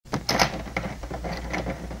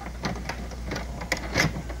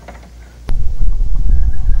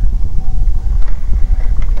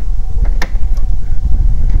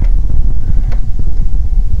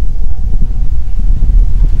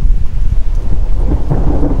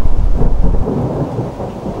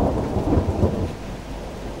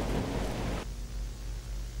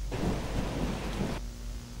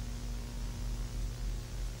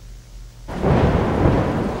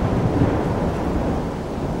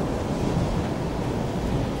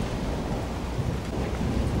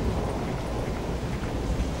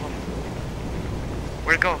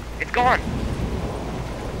Where'd it go? It's gone!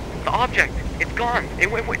 The object! It's gone!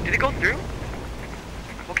 It went, did it go through?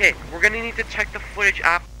 Okay, we're gonna need to check the footage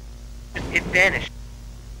after it vanished.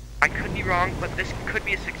 I could be wrong, but this could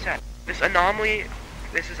be a success. This anomaly,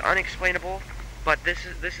 this is unexplainable, but this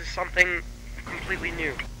is something completely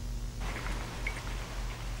new.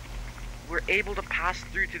 We're able to pass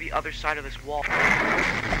through to the other side of this wall.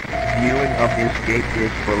 Viewing of this gate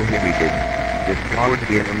is prohibited. Discard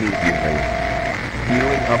it immediately.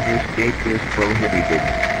 Viewing of this gate is prohibited.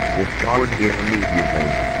 Discard it immediately.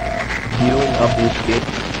 Viewing of this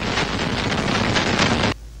gate.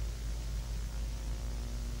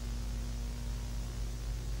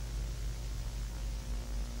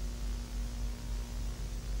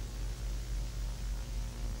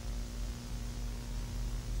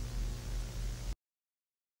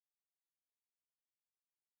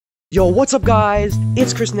 Yo, what's up guys?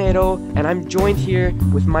 It's Chrisnado, and I'm joined here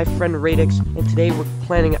with my friend Radix, and today we're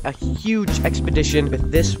planning a huge expedition with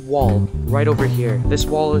this wall right over here. This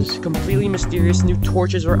wall is completely mysterious. New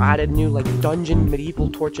torches were added, new like dungeon medieval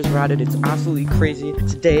torches were added. It's absolutely crazy.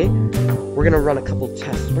 Today, we're gonna run a couple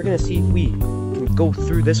tests. We're gonna see if we can go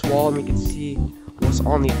through this wall and we can see what's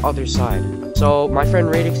on the other side. So my friend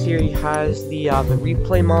Radix here, he has the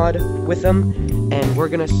replay mod with him, and we're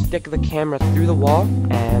gonna stick the camera through the wall,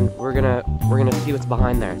 and we're gonna see what's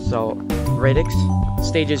behind there. So Radix,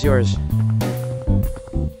 stage is yours.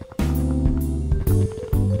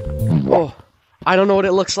 Oh, I don't know what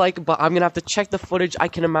it looks like, but I'm gonna have to check the footage. I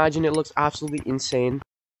can imagine it looks absolutely insane.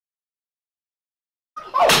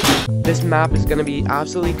 This map is gonna be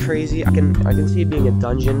absolutely crazy. I can see it being a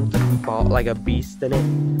dungeon, like a beast in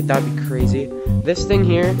it. That'd be crazy. This thing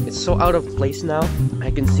here, it's so out of place now.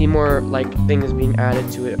 I can see more like things being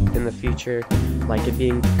added to it in the future, like it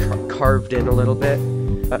being carved in a little bit.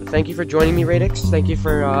 Thank you for joining me, Radix. Thank you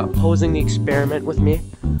for posing the experiment with me.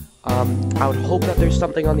 I would hope that there's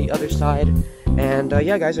something on the other side. And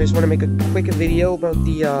yeah, guys, I just want to make a quick video about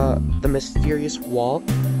the mysterious wall.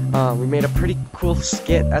 We made a pretty cool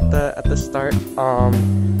skit at the start.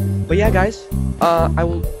 But yeah, guys, I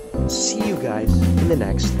will see you guys in the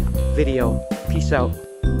next video. Peace out.